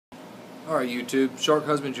Alright YouTube, Shark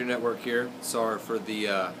Husbandry Network here. Sorry for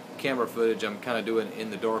the camera footage. I'm kind of doing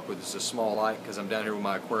in the dark with just a small light because I'm down here with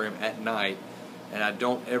my aquarium at night and I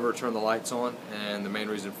don't ever turn the lights on, and the main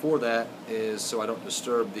reason for that is so I don't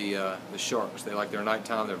disturb the sharks. They like their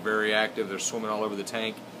nighttime, they're very active, they're swimming all over the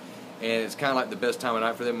tank, and it's kind of like the best time of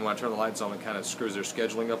night for them. When I turn the lights on, it kind of screws their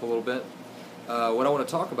scheduling up a little bit. What I want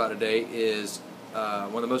to talk about today is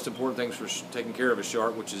one of the most important things for taking care of a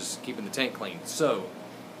shark, which is keeping the tank clean. So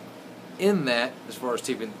in that, as far as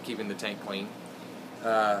keeping the tank clean,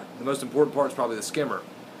 the most important part is probably the skimmer.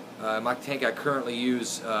 In my tank I currently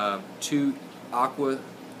use two Aqua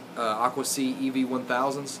Sea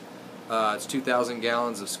EV1000s. It's 2,000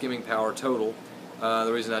 gallons of skimming power total.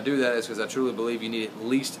 The reason I do that is because I truly believe you need at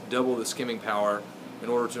least double the skimming power in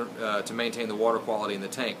order to maintain the water quality in the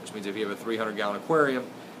tank, which means if you have a 300-gallon aquarium,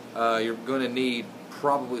 you're going to need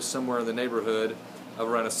probably somewhere in the neighborhood of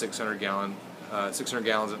around a 600 gallons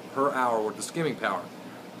per hour worth of skimming power.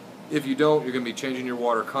 If you don't, you're going to be changing your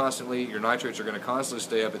water constantly. Your nitrates are going to constantly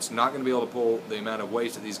stay up. It's not going to be able to pull the amount of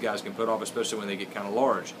waste that these guys can put off, especially when they get kind of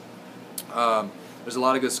large. There's a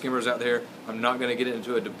lot of good skimmers out there. I'm not going to get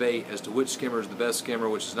into a debate as to which skimmer is the best skimmer,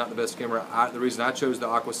 which is not the best skimmer. The reason I chose the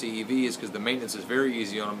Aqua Sea EV is because the maintenance is very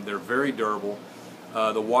easy on them. They're very durable.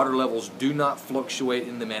 The water levels do not fluctuate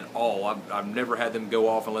in them at all. I've never had them go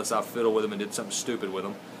off unless I fiddled with them and did something stupid with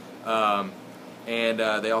them. And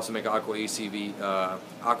they also make Aqua Sea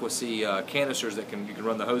canisters that you can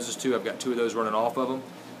run the hoses to. I've got two of those running off of them,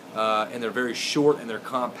 and they're very short and they're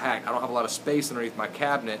compact. I don't have a lot of space underneath my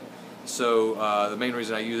cabinet, so the main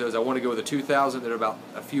reason I use those, I want to go with a 2,000. They're about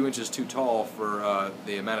a few inches too tall for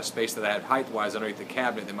the amount of space that I have height-wise underneath the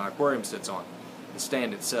cabinet that my aquarium sits on, the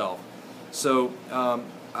stand itself. So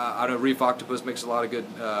I know Reef Octopus makes a lot of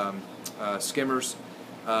good skimmers.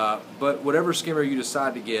 But whatever skimmer you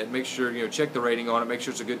decide to get, make sure, check the rating on it, make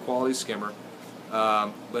sure it's a good quality skimmer.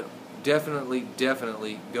 But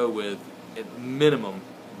definitely go with, at minimum,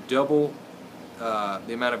 double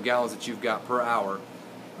the amount of gallons that you've got per hour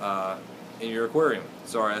in your aquarium.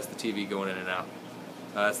 Sorry, that's the TV going in and out.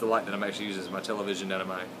 That's the light that I'm actually using as my television down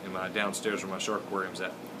in my downstairs where my shark aquarium's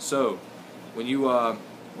at. So when you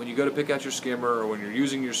go to pick out your skimmer, or when you're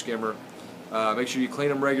using your skimmer, make sure you clean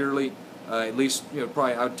them regularly. At least,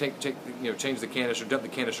 probably I would change the canister, dump the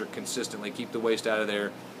canister consistently, keep the waste out of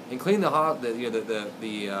there, and clean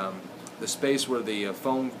the space where the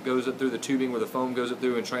foam goes up through, the tubing where the foam goes up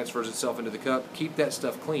through and transfers itself into the cup. Keep that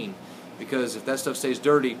stuff clean, because if that stuff stays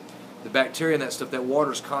dirty, the bacteria in that stuff, that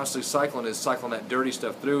water is constantly cycling that dirty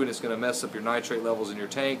stuff through, and it's going to mess up your nitrate levels in your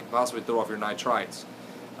tank, possibly throw off your nitrites.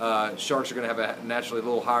 Sharks are going to have a naturally a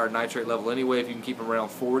little higher nitrate level anyway. If you can keep them around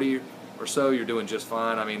 40 or so, you're doing just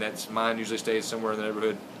fine. I mean, mine usually stays somewhere in the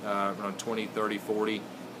neighborhood around 20, 30, 40,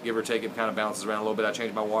 give or take. It kind of bounces around a little bit. I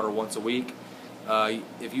change my water once a week.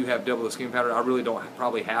 If you have double the skimming powder, I really don't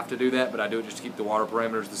probably have to do that, but I do it just to keep the water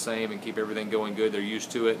parameters the same and keep everything going good. They're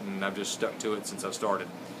used to it, and I've just stuck to it since I started.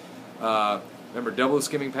 Remember, double the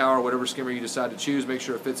skimming power, whatever skimmer you decide to choose. Make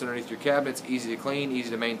sure it fits underneath your cabinets, easy to clean,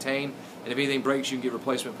 easy to maintain, and if anything breaks, you can get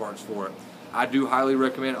replacement parts for it. I do highly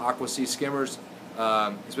recommend Aqua Sea skimmers,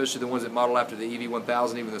 especially the ones that model after the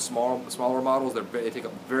EV1000, even the smaller models. They take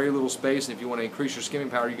up very little space, and if you want to increase your skimming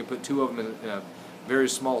power, you can put two of them in a very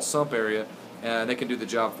small sump area, and they can do the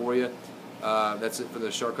job for you. That's it for the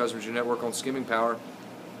Shark Husbandry Network on skimming power.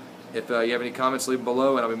 If you have any comments, leave them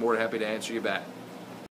below, and I'll be more than happy to answer you back.